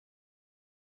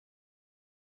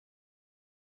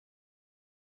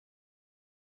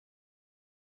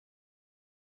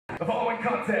The following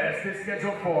contest is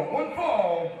scheduled for one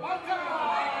fall,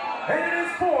 and it is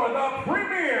for the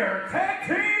Premier Tag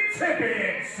Team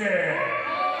Championship.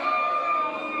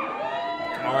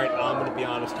 All right, I'm going to be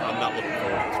honest. I'm not looking forward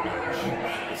to this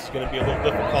match. This is going to be a little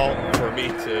difficult for me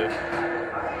to.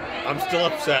 I'm still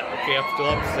upset. Okay, I'm still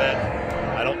upset.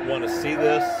 I don't want to see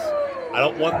this. I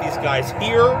don't want these guys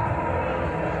here.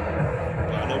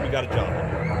 But I know we got a job to do.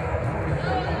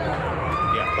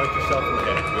 Yeah, punch yourself in the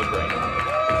head. It's real great.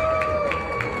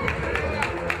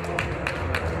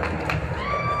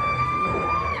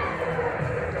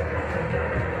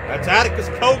 That's Atticus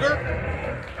Cogar,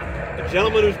 a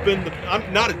gentleman who's been I'm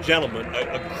not a gentleman,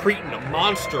 a cretin, a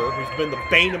monster who's been the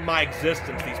bane of my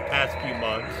existence these past few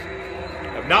months.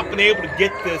 I've not been able to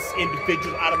get this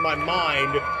individual out of my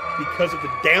mind because of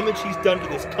the damage he's done to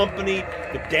this company,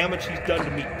 the damage he's done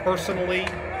to me personally,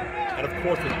 and of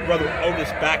course with brother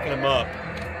Otis backing him up.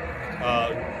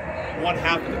 One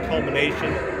half of the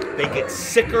culmination, they get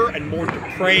sicker and more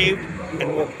depraved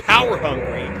and more power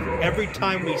hungry every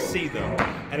time we see them.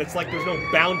 And it's like there's no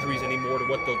boundaries anymore to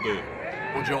what they'll do.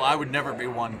 Well, Joe, I would never be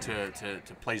one to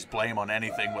place blame on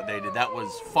anything what they did. That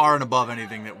was far and above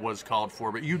anything that was called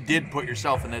for. But you did put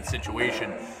yourself in that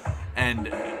situation. And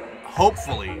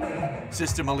hopefully,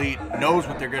 System Elite knows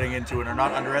what they're getting into and are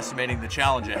not underestimating the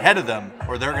challenge ahead of them,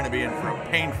 or they're going to be in for a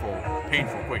painful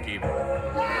quick evening.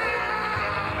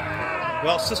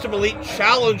 Well, System Elite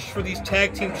challenged for these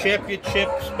tag team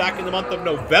championships back in the month of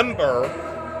November.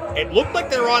 It looked like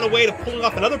they were on a way to pulling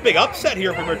off another big upset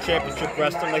here from their championship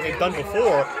wrestling like they've done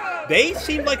before. They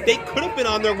seemed like they could have been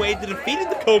on their way to defeating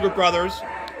the Cogar brothers,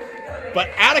 but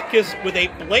Atticus, with a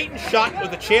blatant shot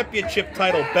with the championship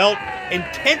title belt,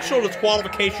 intentional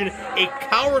disqualification, a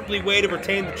cowardly way to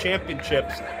retain the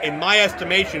championships, in my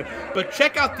estimation. But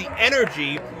check out the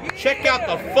energy, check out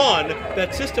the fun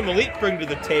that System Elite bring to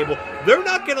the table. They're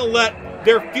not going to let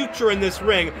their future in this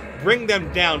ring bring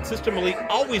them down. System Elite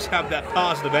always have that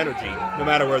positive energy, no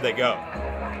matter where they go.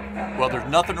 Well, there's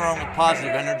nothing wrong with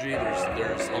positive energy.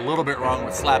 There's a little bit wrong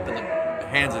with slapping the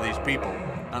hands of these people,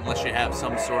 unless you have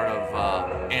some sort of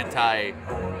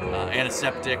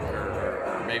antiseptic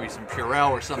or maybe some Purell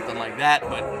or something like that.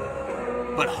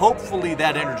 But hopefully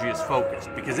that energy is focused,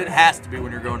 because it has to be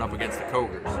when you're going up against the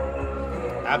Cogars.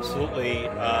 Absolutely.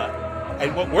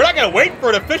 And we're not going to wait for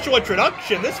an official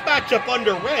introduction. This matchup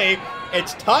underway.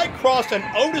 It's Ty Cross and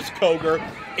Otis Cogar.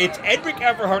 It's Edric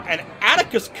Everhart and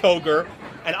Atticus Cogar.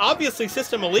 And obviously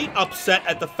System Elite upset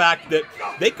at the fact that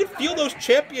they could feel those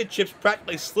championships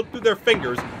practically slip through their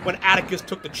fingers when Atticus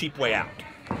took the cheap way out.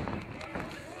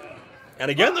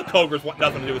 And again, the Cogars want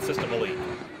nothing to do with System Elite.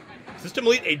 System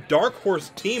Elite, a dark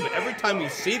horse team, but every time we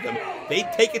see them, they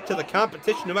take it to the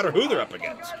competition no matter who they're up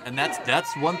against. And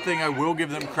that's one thing I will give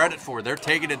them credit for. They're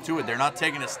taking it to it. They're not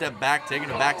taking a step back, taking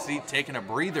a back seat, taking a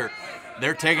breather.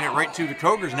 They're taking it right to the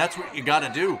Cogars, and that's what you got to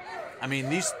do. I mean,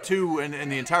 these two, and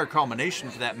the entire culmination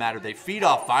for that matter, they feed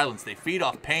off violence, they feed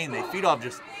off pain, they feed off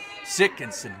just sick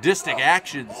and sadistic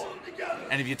actions.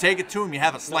 And if you take it to them, you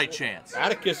have a slight chance.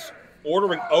 Atticus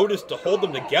ordering Otis to hold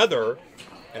them together.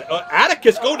 And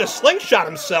Atticus going to slingshot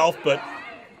himself, but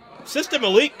System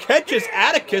Elite catches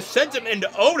Atticus, sends him into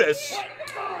Otis.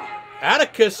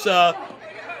 Atticus, I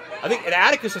think in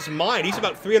Atticus's mind, he's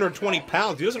about 320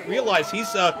 pounds. He doesn't realize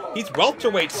he's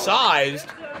welterweight sized,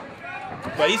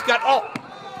 but he's got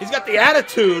the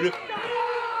attitude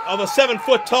of a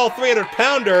 7-foot-tall,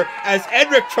 300-pounder. As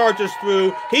Edric charges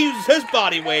through, he uses his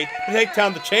body weight to take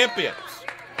down the champions.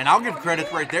 And I'll give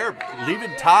credit right there,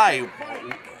 leaving Ty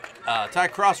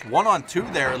Cross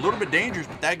 1-on-2 there, a little bit dangerous,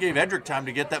 but that gave Edric time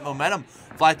to get that momentum,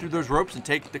 fly through those ropes, and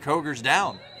take the Cogars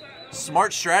down.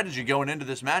 Smart strategy going into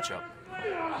this matchup.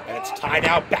 And it's Ty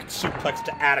now, back suplex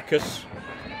to Atticus.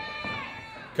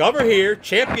 Cover here,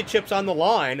 championships on the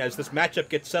line as this matchup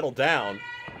gets settled down.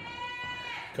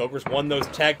 Cogars won those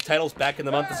tag titles back in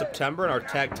the month of September in our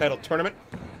tag title tournament,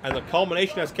 and the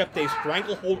culmination has kept a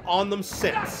stranglehold on them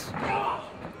since.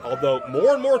 Although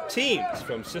more and more teams,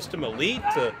 from System Elite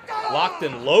to Locked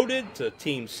and Loaded to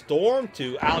Team Storm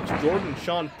to Alex Jordan and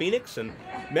Sean Phoenix and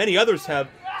many others, have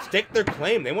staked their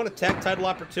claim. They want a tag title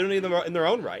opportunity in their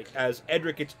own right, as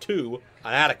Edric gets 2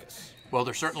 on Atticus. Well,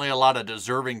 there's certainly a lot of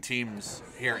deserving teams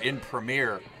here in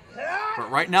Premier.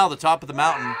 But right now, the top of the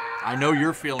mountain, I know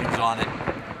your feelings on it,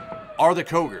 are the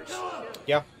Cogars.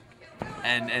 Yeah.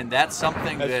 And that's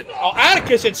something that...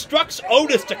 Atticus instructs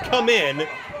Otis to come in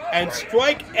and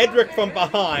strike Edric from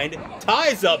behind.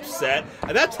 Ty's upset,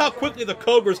 and that's how quickly the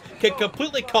Cogars can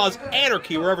completely cause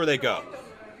anarchy wherever they go.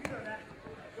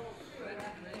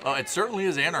 It certainly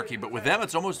is anarchy, but with them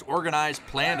it's almost organized,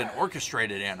 planned, and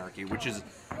orchestrated anarchy, which is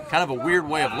kind of a weird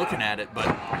way of looking at it, but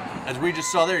As we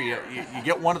just saw there, you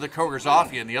get one of the Cogars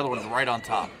off you, and the other one's right on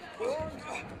top.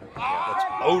 Yeah, that's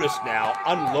Otis now,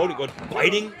 unloading,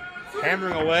 biting,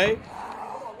 hammering away.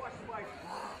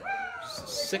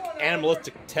 Sick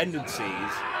animalistic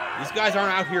tendencies. These guys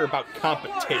aren't out here about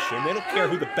competition. They don't care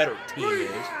who the better team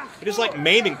is. They just like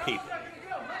maiming people.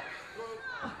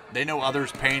 They know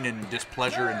others' pain and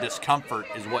displeasure and discomfort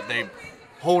is what they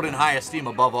hold in high esteem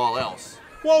above all else.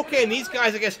 Well, okay, and these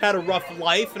guys, I guess, had a rough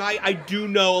life, and I do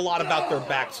know a lot about their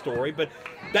backstory, but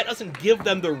that doesn't give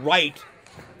them the right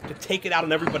to take it out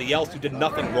on everybody else who did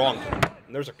nothing wrong.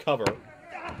 And there's a cover.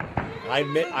 I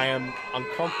admit I am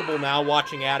uncomfortable now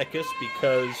watching Atticus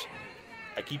because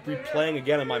I keep replaying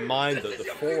again in my mind the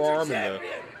forearm and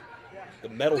the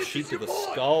metal sheet to the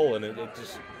skull, and it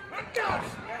just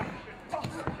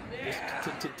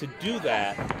to do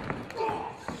that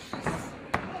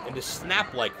and to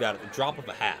snap like that at the drop of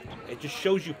a hat, it just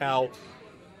shows you how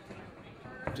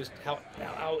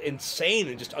insane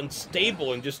and just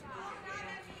unstable and just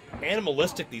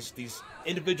animalistic these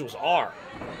individuals are.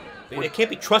 They can't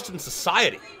be trusted in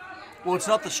society. Well, it's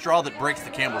not the straw that breaks the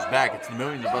camel's back. It's the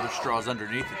millions of other straws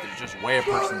underneath it that just weigh a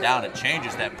person down. It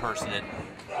changes that person.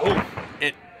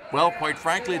 Well, quite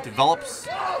frankly, it develops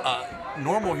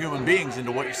normal human beings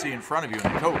into what you see in front of you in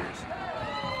the Cogars.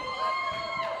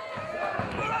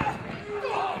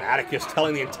 Atticus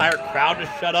telling the entire crowd to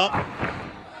shut up.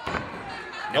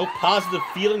 No positive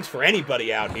feelings for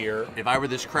anybody out here. If I were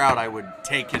this crowd, I would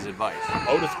take his advice.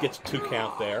 Otis gets 2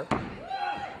 count there.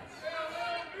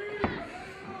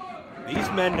 These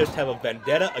men just have a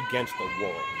vendetta against the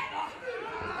world.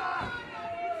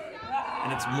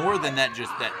 And it's more than that,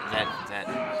 just that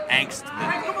angst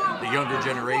that the younger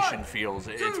generation feels.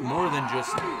 It's more than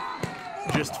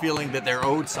just feeling that they're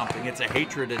owed something. It's a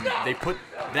hatred, and they put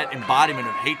that embodiment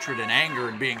of hatred and anger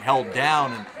and being held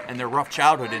down and their rough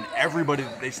childhood in everybody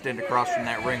that they stand across from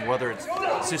that ring, whether it's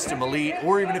System Elite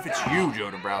or even if it's you,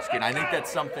 Joe Dombrowski. And I think that's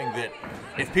something that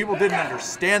if people didn't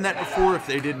understand that before, if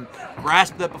they didn't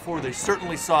grasp that before, they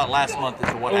certainly saw it last month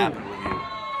as to what happened with you.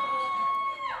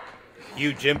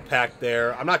 Huge impact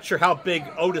there. I'm not sure how big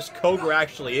Otis Cogar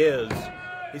actually is.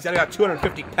 He's only got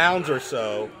 250 pounds or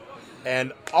so.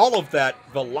 And all of that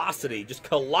velocity just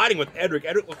colliding with Edric.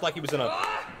 Edric looked like he was in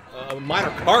a minor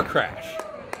car crash.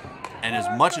 And as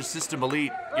much as System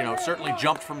Elite, certainly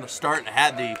jumped from the start and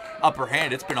had the upper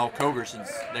hand, it's been all Cogar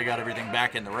since they got everything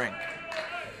back in the ring.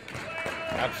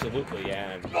 Absolutely,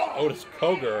 and Otis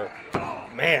Cogar,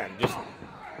 man, just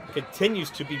continues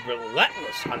to be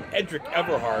relentless on Edric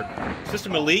Everhart.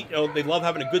 System Elite, they love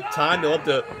having a good time. They love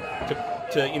to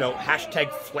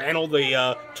hashtag flannel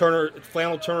the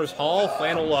flannel Turner's Hall,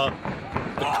 flannel the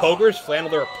Cogars, flannel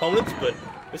their opponents. But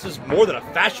this is more than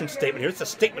a fashion statement here. It's a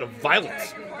statement of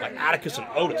violence by Atticus and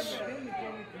Otis.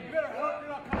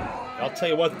 I'll tell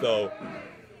you what, though,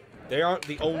 they aren't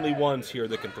the only ones here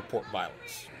that can purport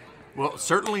violence. Well,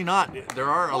 certainly not. There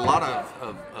are a lot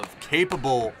of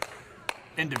capable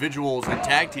individuals and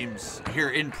tag teams here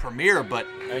in Premier, but...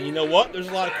 And you know what? There's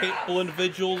a lot of capable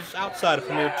individuals outside of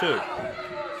Premier, too.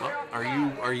 Well,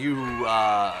 are you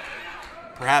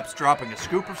perhaps dropping a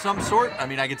scoop of some sort? I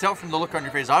mean, I can tell from the look on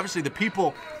your face. Obviously, the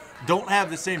people don't have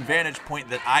the same vantage point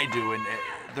that I do, and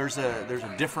there's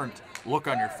a different look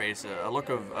on your face, a look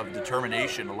of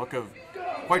determination, a look of,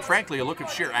 quite frankly, a look of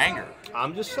sheer anger.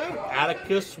 I'm just saying,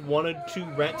 Atticus wanted to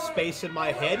rent space in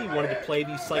my head. He wanted to play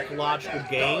these psychological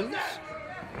games.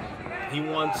 He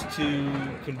wants to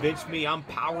convince me I'm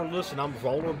powerless and I'm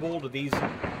vulnerable to these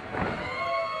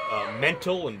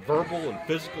mental and verbal and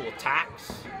physical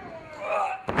attacks.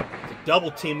 It's a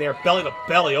double team there, belly to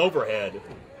belly overhead.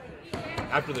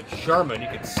 After the German, you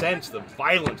can sense the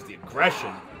violence, the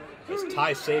aggression as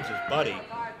Ty saves his buddy.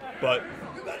 But,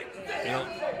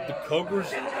 the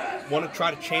Cogars want to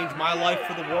try to change my life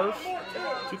for the worse.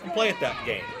 So you can play at that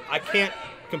game. I can't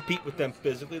compete with them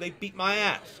physically. They beat my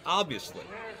ass, obviously.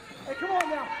 Hey, come on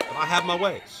now. But I have my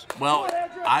ways. Well,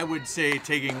 I would say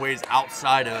taking ways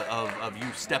outside of you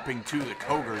stepping to the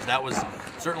Cogars, that was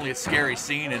certainly a scary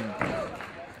scene,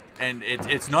 and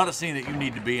it's not a scene that you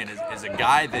need to be in. As a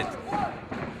guy that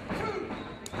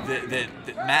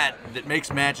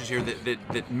makes matches here,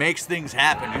 that makes things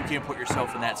happen, you can't put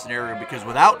yourself in that scenario, because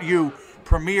without you,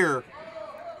 Premier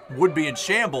would be in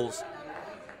shambles.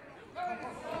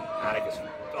 Atticus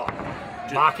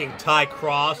mocking Ty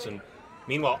Cross, and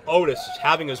meanwhile Otis is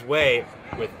having his way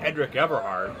with Edric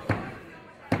Everhart.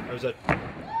 There's a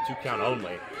 2 count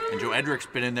only. And Joe Edric's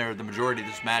been in there the majority of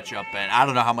this matchup, and I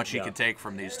don't know how much he can take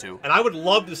from these two. And I would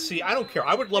love to see, I don't care,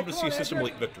 I would love to see a System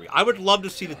Elite victory. I would love to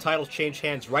see the titles change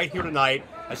hands right here tonight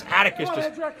as Atticus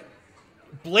just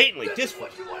blatantly,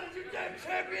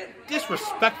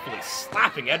 disrespectfully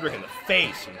slapping Edric in the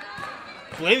face and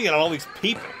blaming it on all these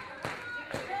people.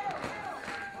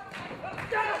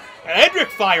 And Edric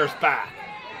fires back.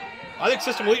 I think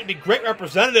System Elite would be great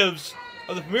representatives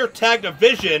of the Premier Tag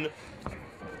Division.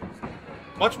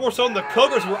 Much more so than the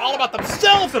Cogars, who are all about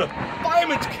themselves. And a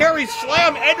fireman's carry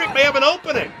slam, Edric may have an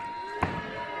opening.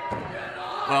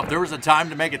 Well, if there was a time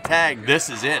to make a tag, this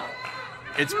is it.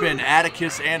 It's been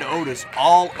Atticus and Otis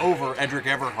all over Edric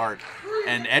Everhart,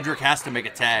 and Edric has to make a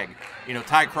tag. You know,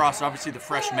 Ty Cross, obviously the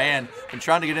fresh man, been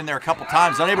trying to get in there a couple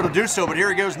times, unable to do so, but here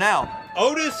he goes now.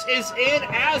 Otis is in,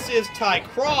 as is Ty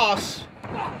Cross.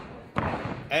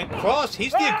 And Cross,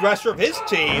 he's the aggressor of his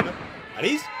team, and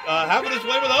he's having his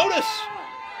way with Otis.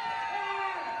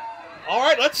 All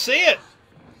right, let's see it.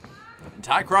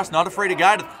 Ty Cross, not afraid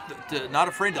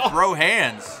to throw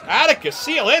hands. Atticus,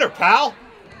 see you later, pal.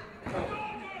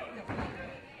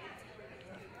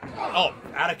 Oh,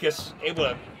 Atticus able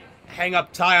to hang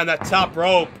up Ty on that top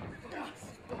rope.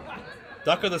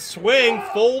 Duck of the swing,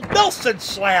 full Nelson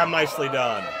slam, nicely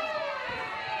done.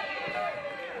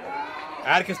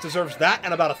 Atticus deserves that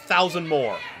and about 1,000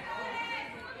 more.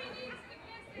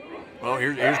 Well,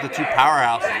 here's the two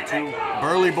powerhouses, the two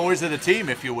burly boys of the team,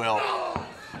 if you will.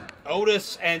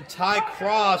 Otis and Ty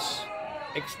Cross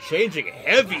exchanging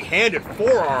heavy-handed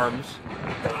forearms.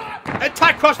 And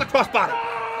Ty Cross the crossbody.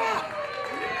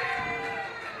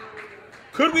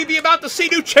 Could we be about to see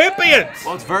new champions?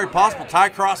 Well, it's very possible. Ty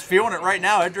Cross feeling it right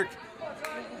now. Edric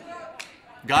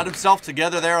got himself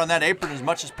together there on that apron as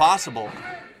much as possible.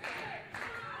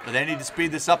 But they need to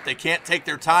speed this up. They can't take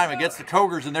their time against the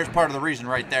Cogars, and there's part of the reason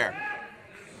right there.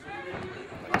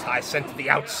 Ty sent to the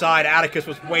outside. Atticus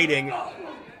was waiting.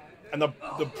 And the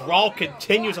brawl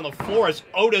continues on the floor as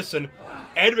Otis and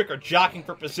Edric are jockeying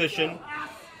for position.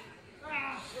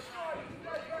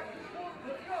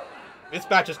 This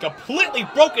match is completely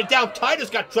broken down. Titus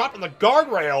got dropped on the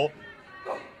guardrail.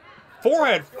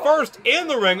 Forehead first in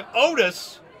the ring.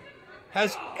 Otis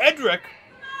has Edric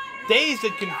dazed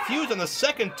and confused on the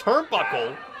second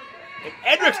turnbuckle. And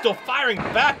Edric still firing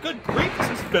back. Good grief, this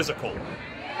is physical.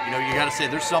 You know, you got to say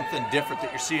there's something different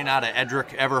that you're seeing out of Edric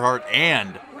Everhart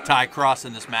and Ty Cross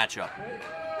in this matchup.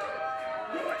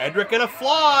 Edric in a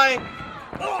fly.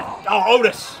 Oh,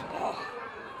 Otis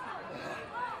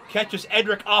catches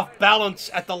Edric off balance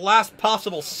at the last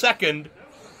possible second.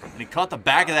 And he caught the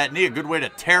back of that knee, a good way to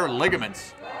tear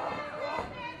ligaments.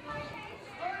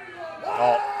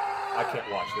 Oh, I can't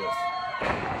watch this.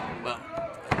 Well,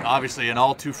 obviously an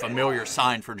all too familiar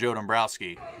sign for Joe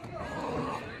Dombrowski.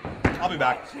 I'll be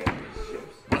back.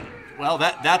 Well,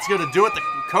 that's going to do it. The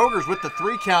Cogars with the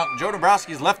 3 count. Joe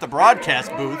Dombrowski's left the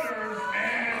broadcast booth.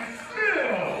 And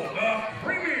still the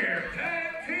Premier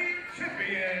Tag Team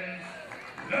Champions,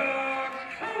 the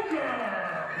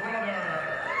Cogar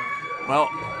Brothers. Well,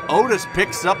 Otis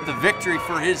picks up the victory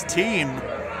for his team.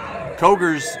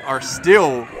 Cogars are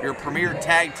still your Premier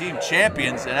Tag Team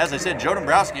Champions. And as I said, Joe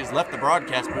Dombrowski has left the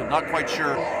broadcast booth. Not quite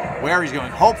sure where he's going.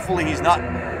 Hopefully he's not...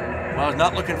 Well, I was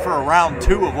not looking for a round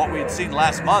 2 of what we had seen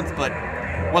last month, but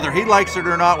whether he likes it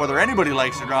or not, whether anybody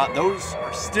likes it or not, those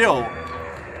are still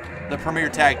the Premier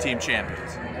Tag Team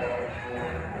Champions.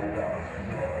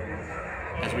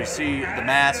 As we see the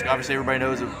mask, obviously everybody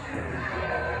knows of.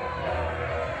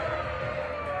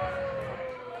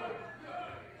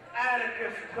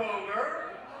 Atticus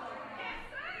Cogar,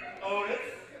 Otis,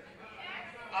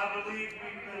 I believe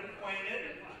we've been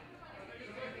acquainted.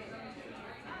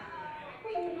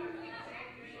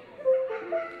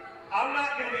 I'm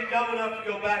not going to be dumb enough to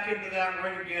go back into that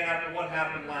ring again after what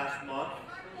happened last month.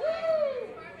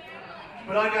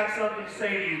 But I got something to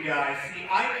say to you guys. See,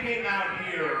 I came out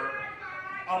here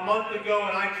a month ago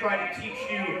and I tried to teach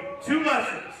you 2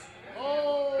 lessons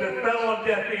that fell on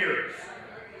deaf ears.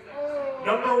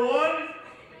 Number 1,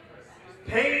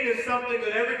 pain is something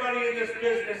that everybody in this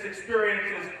business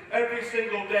experiences every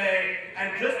single day,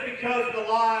 and just because of the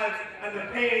lives and the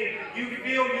pain you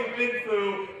feel you've been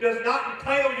through does not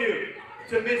entitle you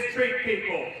to mistreat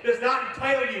people, does not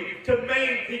entitle you to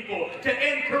maim people, to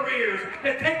end careers,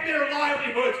 to take their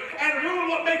livelihoods and ruin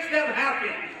what makes them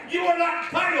happy. You are not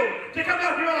entitled to come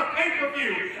out here on a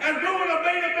pay-per-view and ruin a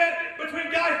main event between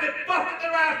guys that busted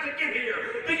their ass to get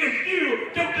here because you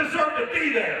don't deserve to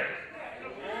be there.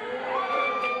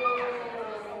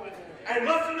 And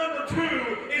lesson number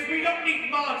 2 is we don't need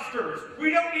monsters, we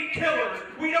don't need killers,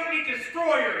 we don't need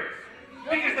destroyers.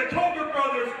 Because the Cogar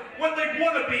brothers, when they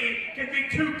want to be, can be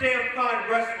 2 damn fine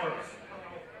wrestlers.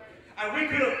 And we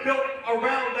could have built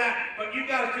around that, but you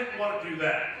guys didn't want to do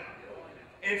that.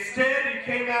 Instead, you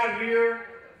came out here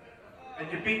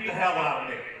and you beat the hell out of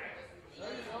me.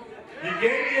 You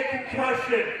gave me a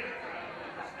concussion.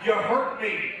 You hurt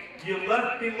me. You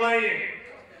left me laying.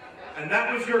 And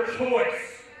that was your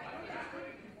choice.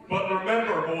 But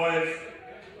remember, boys,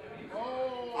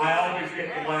 I always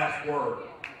get the last word.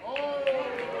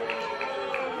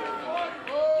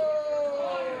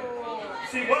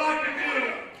 See, what I could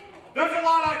do, there's a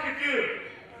lot I could do.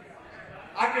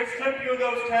 I could strip you of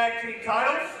those tag team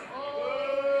titles.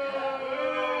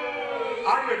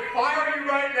 I could fire you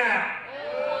right now.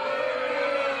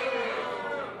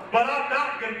 But I'm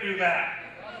not going to do that.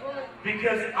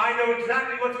 Because I know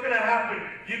exactly what's going to happen.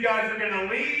 You guys are going to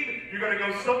leave. You're going to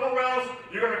go somewhere else.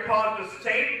 You're going to cause the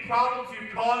same problems you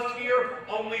caused here,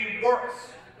 only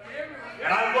worse.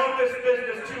 And I love this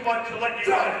business too much to let you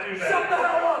guys do that. Shut the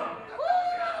hell up!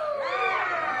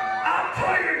 I'm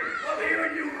tired of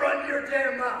hearing you run your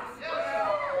damn mouth.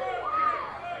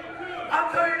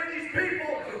 I'm tired of these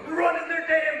people running their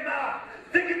damn mouth,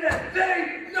 thinking that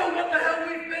they know what the hell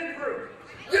we've been through.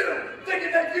 You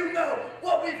thinking that you know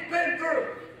what we've been through.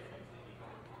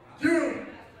 You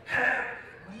have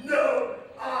no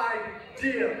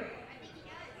idea.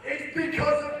 It's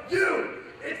because of you.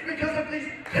 It's because of these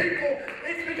people.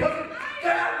 It's because of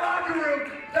that locker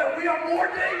room that we are more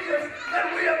dangerous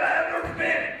than we have ever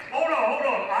been. Hold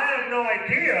on. I have no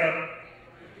idea.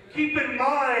 Keep in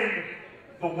mind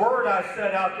the word I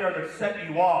said out there that set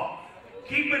you off.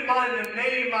 Keep in mind the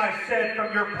name I said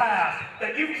from your past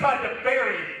that you've tried to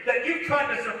bury, that you've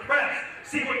tried to suppress.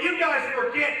 See, what you guys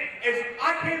forget is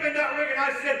I came in that ring and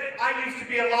I said I used to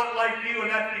be a lot like you,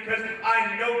 and that's because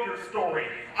I know your story.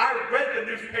 I read the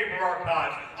newspaper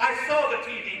archives. I saw the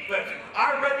TV clips.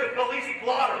 I read the police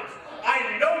blotters.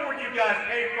 I know where you guys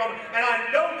came from, and I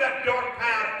know that dark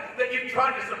path that you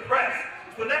tried to suppress.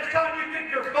 The next time you think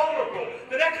you're vulnerable,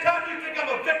 the next time you think I'm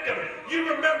a victim, you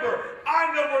remember, I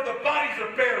know where the bodies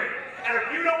are buried. And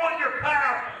if you don't want your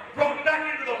path brought back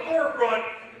into the forefront,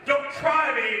 don't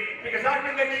try me, because I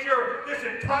can make sure this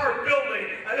entire building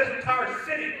and this entire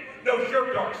city knows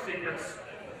your dark secrets.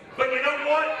 But you know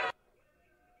what?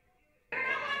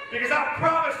 Because I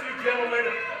promise you, gentlemen,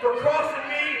 for crossing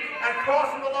me and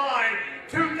crossing the line,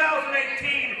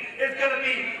 2018 is going to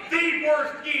be the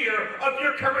worst year of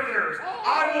your careers.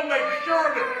 I will make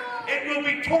sure that it will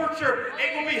be torture,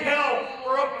 it will be hell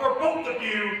for both of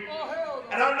you.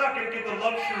 And I'm not going to get the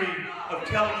luxury of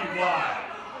telling you why.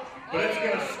 But it's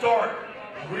going to start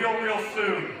real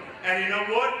soon. And you know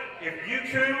what? If you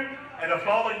two, and if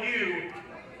all of you,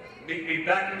 meet me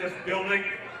back in this building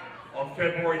on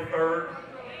February 3rd,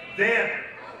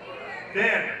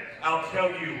 then I'll tell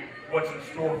you what's in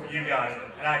store for you guys.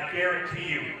 And I guarantee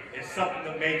you, it's something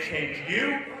that may change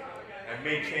you, and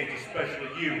may change especially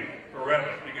you forever.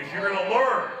 Because you're going to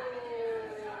learn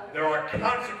there are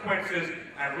consequences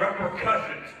and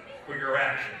repercussions for your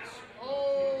actions.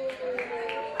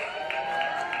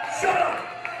 Shut up!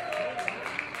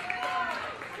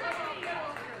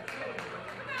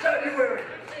 January,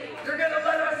 you're going to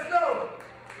let us know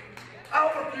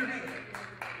our future.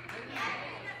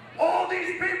 All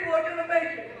these people are going to make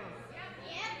it.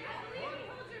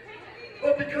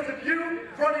 But because of you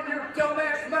running your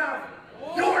dumbass mouth,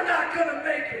 you're not going to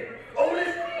make it.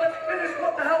 Otis, let's finish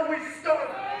what the hell we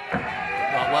started.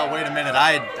 Well, wait a minute.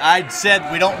 I'd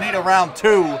said we don't need a round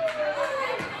two.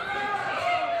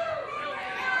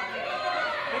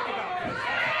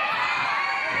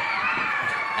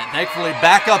 And thankfully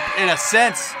back up in a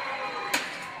sense.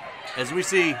 As we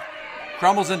see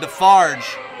Crumbles into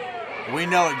Farge, we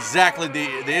know exactly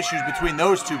the issues between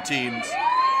those two teams.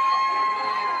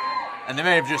 And they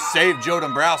may have just saved Joe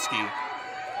Dombrowski.